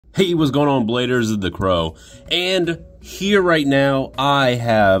Hey, what's going on, Bladers? This is the Crow, and here right now I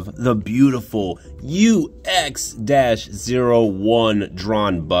have the beautiful UX-01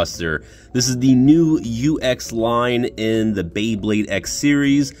 DranBuster. This is the new UX line in the Beyblade X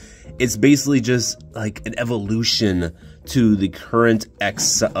series. It's basically just like an evolution to the current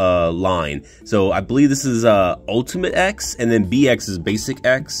X line. So I believe this is Ultimate X, and then BX is Basic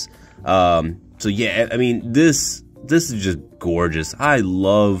X. So yeah, I mean, this is just gorgeous. I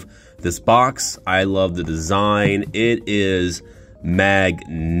love this box. I love the design. It is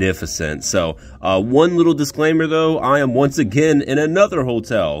magnificent. So one little disclaimer though, I am once again in another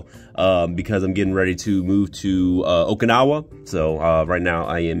hotel because I'm getting ready to move to Okinawa. So right now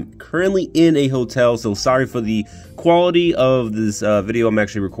I am currently in a hotel, so sorry for the quality of this video. I'm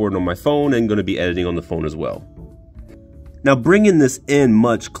actually recording on my phone and going to be editing on the phone as well. Now, bringing this in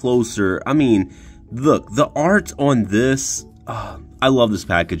much closer, I mean, look, the art on this, I love this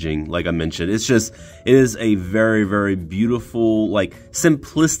packaging. Like I mentioned, it is a very, very beautiful, like,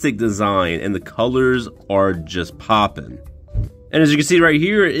 simplistic design, and the colors are just popping. And as you can see right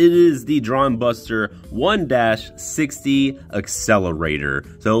here, it is the DranBuster 1-60 accelerator.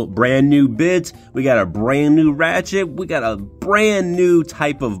 So brand new bit, we got a brand new ratchet, we got a brand new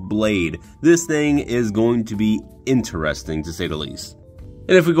type of blade. This thing is going to be interesting, to say the least.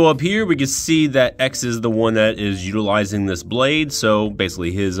 And if we go up here, we can see that X is the one that is utilizing this blade. So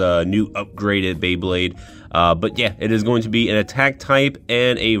basically his new upgraded Beyblade. But yeah, it is going to be an attack type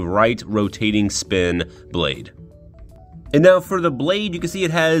and a right rotating spin blade. And now for the blade, you can see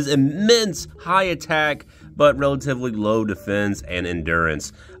it has immense high attack, but relatively low defense and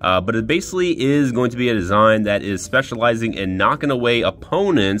endurance. But it basically is going to be a design that is specializing in knocking away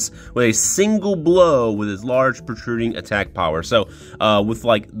opponents with a single blow with its large protruding attack power. So with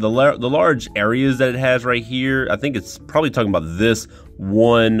like the large areas that it has right here, I think it's probably talking about this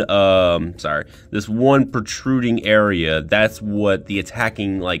one, this one protruding area. That's what the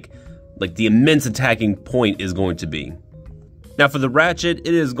attacking, like the immense attacking point is going to be. Now for the ratchet,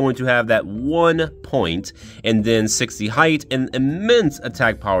 it is going to have that 1 point and then 60 height and immense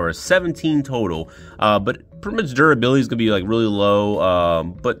attack power, 17 total. But pretty much durability is going to be like really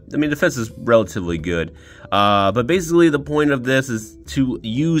low, but I mean defense is relatively good. But basically the point of this is to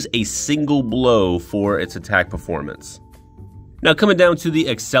use a single blow for its attack performance. Now coming down to the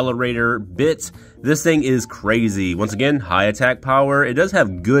accelerator bit, this thing is crazy. Once again, high attack power. It does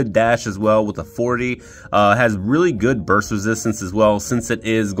have good dash as well with a 40. Has really good burst resistance as well, since it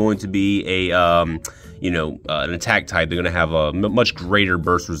is going to be a an attack type. They're going to have a much greater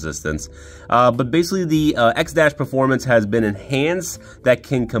burst resistance. But basically the X-Dash performance has been enhanced that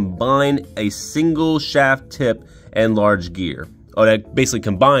can combine a single shaft tip and large gear. That basically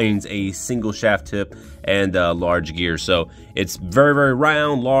combines a single shaft tip and large gear. So it's very, very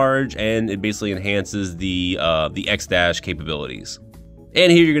round, large, and it basically enhances the X-Dash capabilities.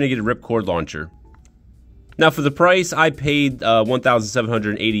 And here you're going to get a ripcord launcher. Now for the price, I paid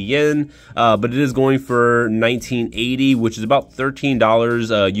 1,780 yen, but it is going for 1980, which is about $13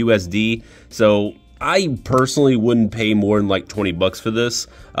 USD. So I personally wouldn't pay more than like 20 bucks for this.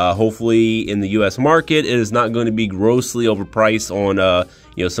 Hopefully in the US market, it is not going to be grossly overpriced on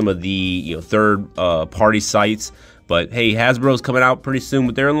some of the third party sites. But hey, Hasbro's coming out pretty soon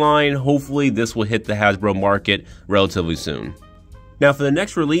with their line. Hopefully this will hit the Hasbro market relatively soon. Now for the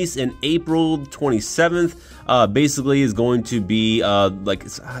next release in April 27th, basically is going to be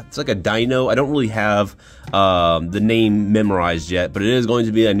it's like a dino. I don't really have the name memorized yet, but it is going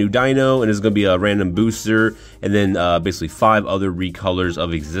to be a new dino, and it's going to be a random booster, and then basically 5 other recolors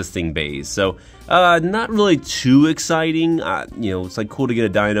of existing bays. So not really too exciting. It's like cool to get a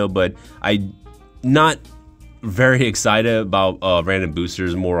dino, but I'm not very excited about random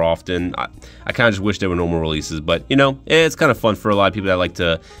boosters more often. I kind of just wish there were normal releases, but it's kind of fun for a lot of people that like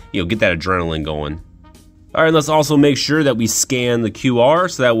to get that adrenaline going. All right, let's also make sure that we scan the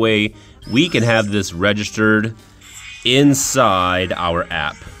QR so that way we can have this registered inside our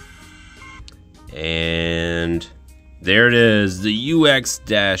app. And there it is, the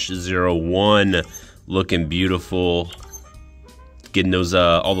UX-01, looking beautiful, getting those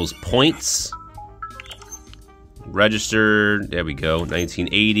all those points registered. There we go,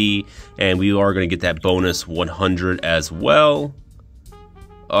 1980, and we are going to get that bonus 100 as well.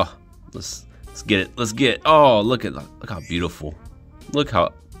 Oh, let's get it. Let's get it. Oh, look how beautiful. Look how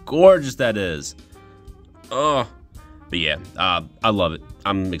gorgeous that is. Oh, but yeah, I love it.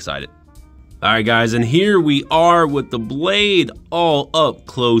 I'm excited. All right, guys, and here we are with the blade all up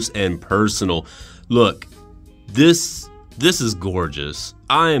close and personal. Look, this is gorgeous.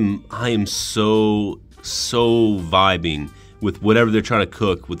 I am so vibing with whatever they're trying to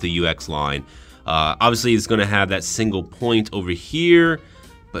cook with the UX line. Obviously, it's going to have that single point over here,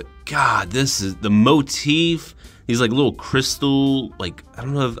 but God, this is the motif. These like little crystal, like I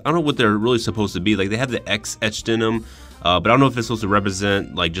don't know what they're really supposed to be. Like they have the X etched in them, but I don't know if it's supposed to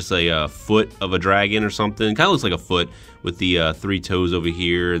represent like just a foot of a dragon or something. Kind of looks like a foot with the 3 toes over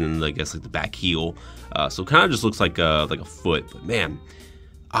here, and then I guess like the back heel. So kind of just looks like a foot. But man,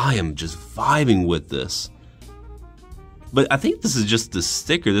 I am just vibing with this. But I think this is just the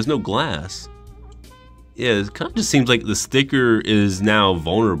sticker. There's no glass. Yeah, it kind of just seems like the sticker is now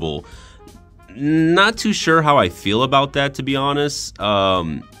vulnerable. Not too sure how I feel about that, to be honest.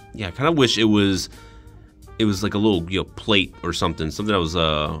 Yeah, I kind of wish it was like a little plate or something that was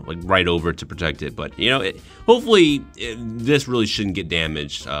like right over to protect it. But hopefully this really shouldn't get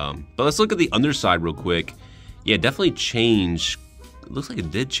damaged. But let's look at the underside real quick. Yeah, definitely changed. It looks like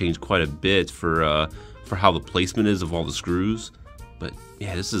it did change quite a bit for how the placement is of all the screws. But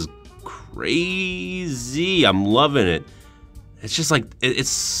yeah, this is crazy. I'm loving it. It's just like it's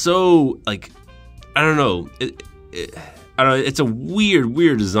so like I don't know. I don't know. It's a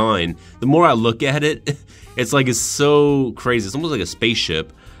weird design. The more I look at it, it's so crazy. It's almost like a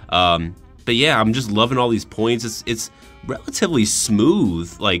spaceship. But yeah, I'm just loving all these points. It's relatively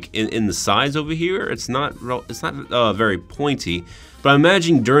smooth, like in the sides over here. It's not very pointy. But I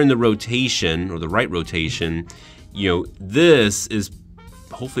imagine during the rotation or the right rotation, this is.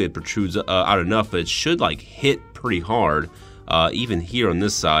 Hopefully it protrudes out enough, but it should like hit pretty hard, even here on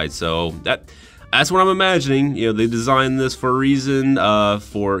this side. So that's what I'm imagining. They designed this for a reason,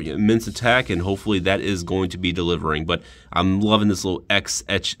 for immense attack, and hopefully that is going to be delivering. But I'm loving this little X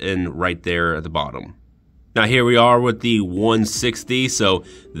etched in right there at the bottom. Now here we are with the 160, so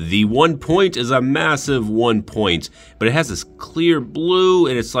the 1 point is a massive 1 point, but it has this clear blue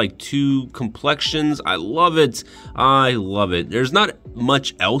and it's like 2 complexions. I love it. I love it. There's not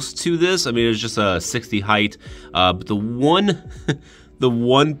much else to this. I mean, it's just a 60 height, but the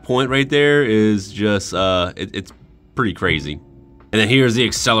one point right there is just, it's pretty crazy. And then here's the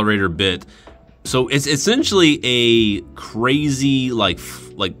accelerator bit. So it's essentially a crazy, like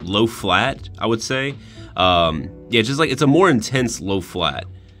low flat, I would say. Yeah, just like it's a more intense low flat.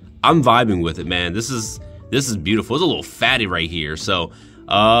 I'm vibing with it, man. This is beautiful. It's a little fatty right here, so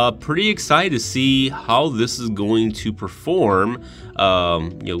pretty excited to see how this is going to perform.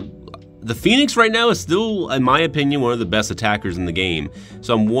 The Phoenix right now is still, in my opinion, one of the best attackers in the game.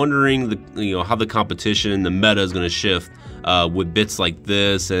 So I'm wondering how the competition, the meta is going to shift with bits like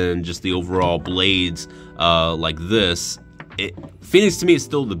this and just the overall blades like this. Phoenix to me is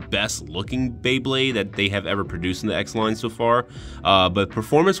still the best looking Beyblade that they have ever produced in the X line so far. But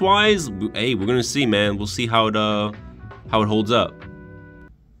performance wise, hey, we're gonna see, man. We'll see how it holds up.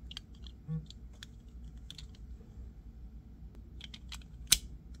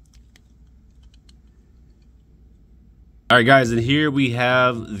 Alright guys, and here we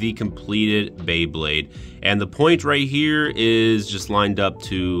have the completed Beyblade. And the point right here is just lined up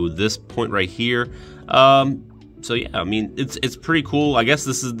to this point right here. So yeah, I mean, it's pretty cool. I guess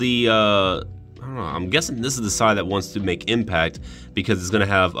this is the, I don't know, I'm guessing this is the side that wants to make impact because it's gonna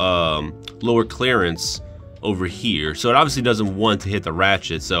have lower clearance over here. So it obviously doesn't want to hit the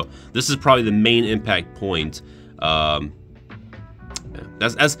ratchet. So this is probably the main impact point.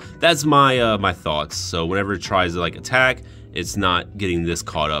 That's my my thoughts. So whenever it tries to like attack, it's not getting this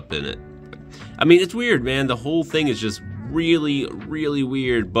caught up in it. I mean, it's weird, man. The whole thing is just really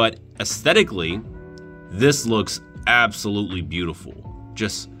weird, but aesthetically, this looks absolutely beautiful.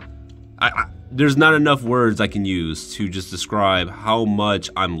 Just, there's not enough words I can use to just describe how much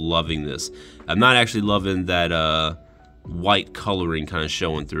I'm loving this. I'm not actually loving that white coloring kind of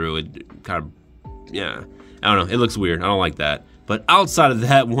showing through. It kind of, yeah, I don't know. It looks weird. I don't like that. But outside of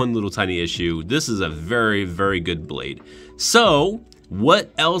that one little tiny issue, this is a very good blade. So,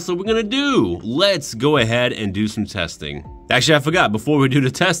 what else are we gonna do? Let's go ahead and do some testing. Actually, I forgot, before we do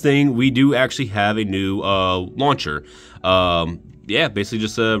the testing, we do actually have a new launcher. Yeah, basically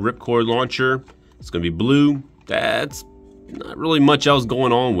just a ripcord launcher. It's gonna be blue. That's not really much else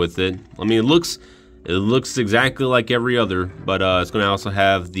going on with it. I mean, it looks exactly like every other, but it's gonna also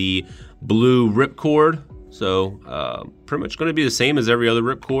have the blue ripcord. So pretty much gonna be the same as every other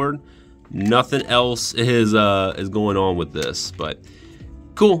ripcord. Nothing else is going on with this, but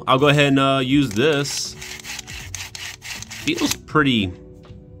cool. I'll go ahead and use this. Feels pretty,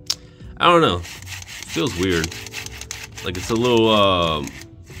 I don't know, feels weird. Like it's a little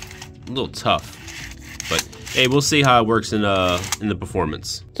tough. But hey, we'll see how it works in the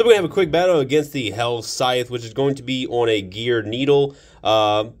performance. So we're gonna have a quick battle against the Hell Scythe, which is going to be on a geared needle.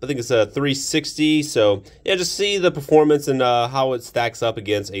 I think it's a 360. So yeah, just see the performance and how it stacks up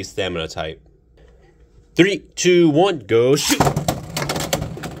against a stamina type. 3, 2, 1, go shoot!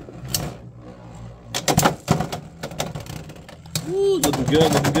 Ooh, looking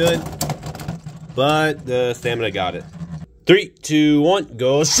good, looking good. But the stamina got it. 3, 2, 1,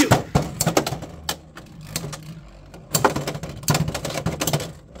 go shoot!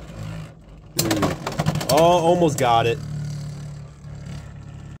 Oh, almost got it.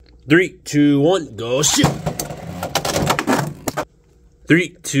 3, 2, 1, go shoot!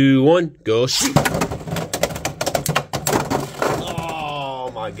 3, 2, 1, go shoot!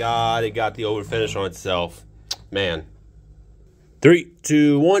 Oh my God, it got the over finish on itself. Man. 3,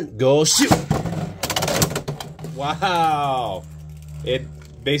 2, 1, go shoot! Wow. It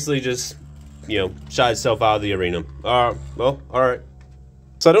basically just, you know, shot itself out of the arena. Well, alright.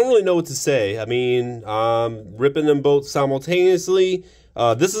 So I don't really know what to say. I mean, ripping them both simultaneously.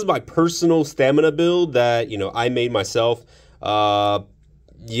 This is my personal stamina build that, you know, I made myself.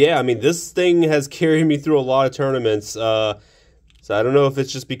 Yeah, I mean, this thing has carried me through a lot of tournaments. So I don't know if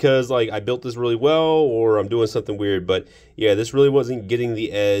it's just because, like, I built this really well or I'm doing something weird. But, yeah, this really wasn't getting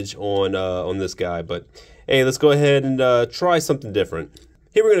the edge on this guy. But, hey, let's go ahead and try something different.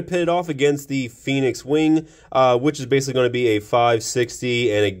 Here we're going to pit it off against the Phoenix Wing, which is basically going to be a 560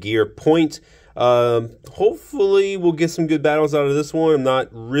 and a gear point. Hopefully we'll get some good battles out of this one. I'm not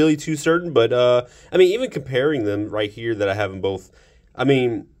really too certain, but I mean, even comparing them right here that I have them both, I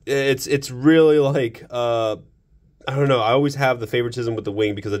mean, it's really like, I don't know, I always have the favoritism with the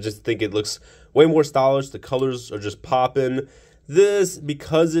Wing because I just think it looks way more stylish. The colors are just popping. This,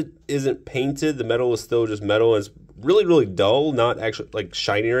 because it isn't painted, the metal is still just metal, and it's really, really dull, not actually like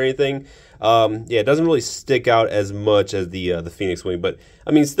shiny or anything. Yeah, it doesn't really stick out as much as the Phoenix Wing, but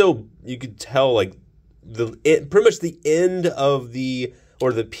I mean, still, you could tell like pretty much the end of the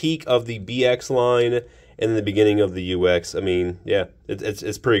peak of the BX line and the beginning of the UX. I mean, yeah,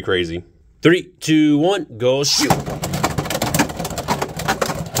 it's pretty crazy. 3, 2, 1, go shoot!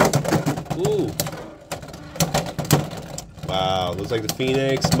 Ooh. Wow, looks like the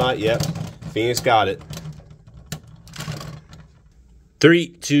Phoenix might, yep, Phoenix got it. 3,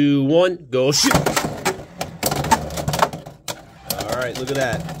 2, 1, go shoot! Alright, look at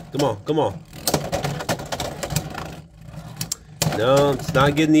that. Come on, come on. No, it's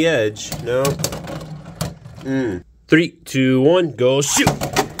not getting the edge. No. 3, 2, 1, go shoot!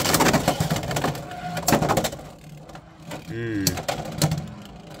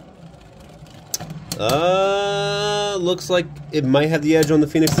 Looks like it might have the edge on the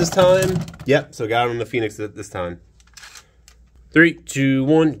Phoenix this time. Yep, so got it on the Phoenix this time. 3, 2,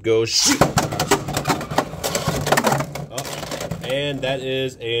 1, go shoot! Oh, and that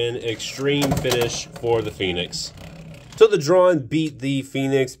is an extreme finish for the Phoenix. So the Drawn beat the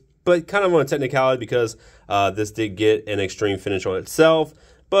Phoenix, but kind of on a technicality because this did get an extreme finish on itself.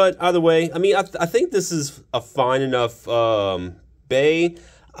 But either way, I mean, I think this is a fine enough bay.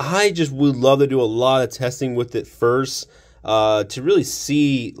 I just would love to do a lot of testing with it first to really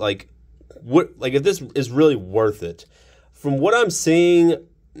see like if this is really worth it. From what I'm seeing,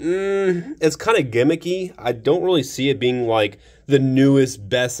 it's kind of gimmicky. I don't really see it being like the newest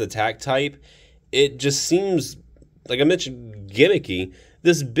best attack type. It just seems, like I mentioned, gimmicky.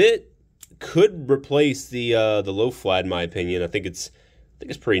 This bit could replace the low flat in my opinion. I think it's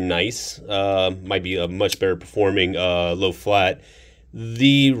pretty nice. Might be a much better performing low flat.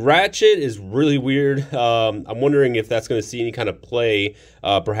 The ratchet is really weird. I'm wondering if that's going to see any kind of play,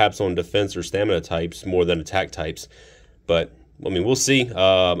 perhaps on defense or stamina types more than attack types. But I mean, we'll see.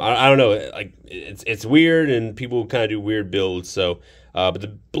 I don't know. Like it's weird, and people kind of do weird builds. So, but the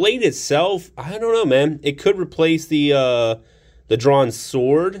blade itself, I don't know, man. It could replace the drawn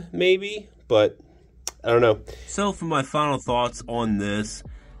sword, maybe, but I don't know. So, for my final thoughts on this.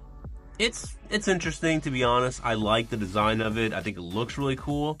 It's interesting, to be honest. I like the design of it. I think it looks really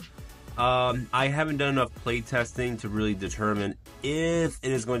cool. I haven't done enough play testing to really determine if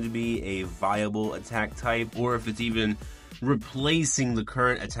it is going to be a viable attack type or if it's even replacing the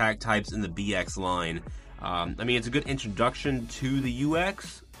current attack types in the BX line. I mean, it's a good introduction to the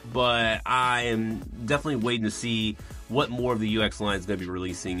UX, but I am definitely waiting to see what more of the UX line is going to be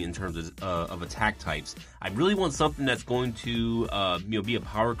releasing in terms of attack types. I really want something that's going to be a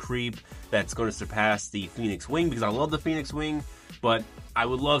power creep that's going to surpass the Phoenix Wing, because I love the Phoenix Wing, but I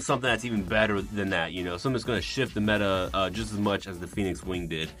would love something that's even better than that, something that's going to shift the meta just as much as the Phoenix Wing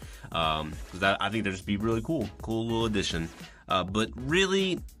did, because I think that'd just be really cool little addition. But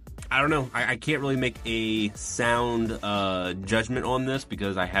really, I don't know. I can't really make a sound judgment on this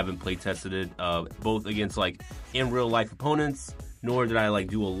because I haven't play tested it both against like in real life opponents, nor did I like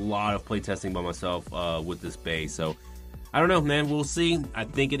do a lot of play testing by myself with this bay. So I don't know, man. We'll see. I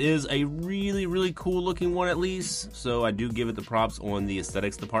think it is a really cool looking one at least. So I do give it the props on the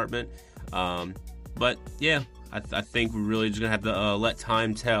aesthetics department. But yeah, I think we're really just gonna have to let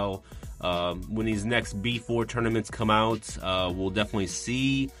time tell. When these next B4 tournaments come out, we'll definitely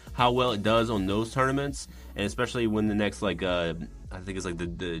see how well it does on those tournaments, and especially when the next like I think it's like the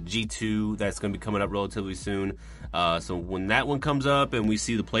G2 that's going to be coming up relatively soon. So when that one comes up and we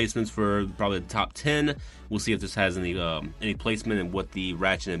see the placements for probably the top 10, we'll see if this has any placement and what the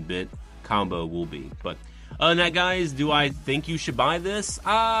Ratchet and Bit combo will be. But other than that, guys, do I think you should buy this?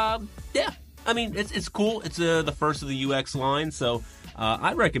 Yeah, I mean it's cool. It's the first of the UX line, so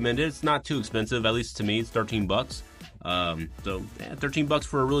I'd recommend it. It's not too expensive, at least to me. It's 13 bucks. So yeah, 13 bucks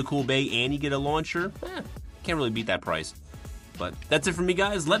for a really cool bay, and you get a launcher. Can't really beat that price. But that's it for me,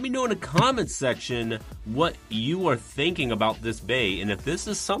 guys. Let me know in the comments section what you are thinking about this bay, and if this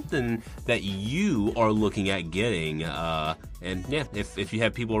is something that you are looking at getting. And yeah, if you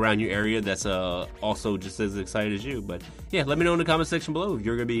have people around your area that's also just as excited as you. But yeah, let me know in the comment section below if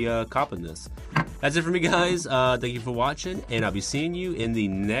you're gonna be copping this. That's it for me, guys. Thank you for watching, and I'll be seeing you in the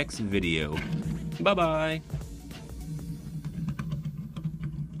next video. Bye bye.